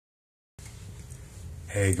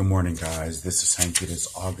Hey, good morning, guys. This is Hank. It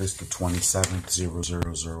is August the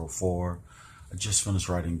 27th, 0004. I just finished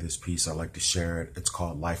writing this piece. I'd like to share it. It's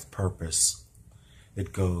called Life Purpose.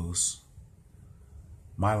 It goes,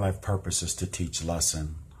 my life purpose is to teach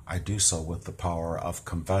lesson. I do so with the power of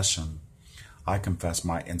confession. I confess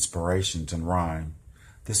my inspirations in rhyme.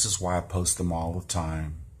 This is why I post them all the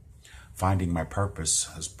time. Finding my purpose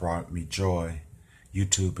has brought me joy.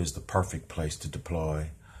 YouTube is the perfect place to deploy.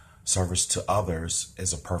 Service to others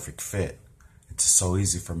is a perfect fit. It's so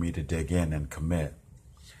easy for me to dig in and commit.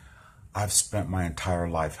 I've spent my entire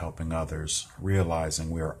life helping others,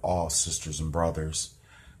 realizing we are all sisters and brothers.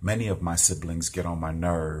 Many of my siblings get on my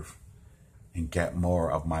nerve and get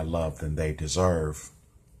more of my love than they deserve.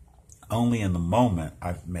 Only in the moment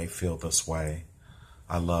I may feel this way.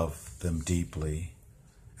 I love them deeply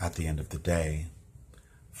at the end of the day.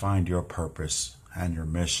 Find your purpose and your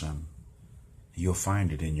mission. You'll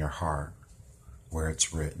find it in your heart where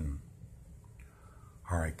it's written.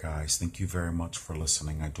 All right, guys, thank you very much for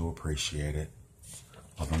listening. I do appreciate it.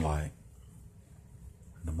 Love and light.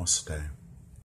 Namaste.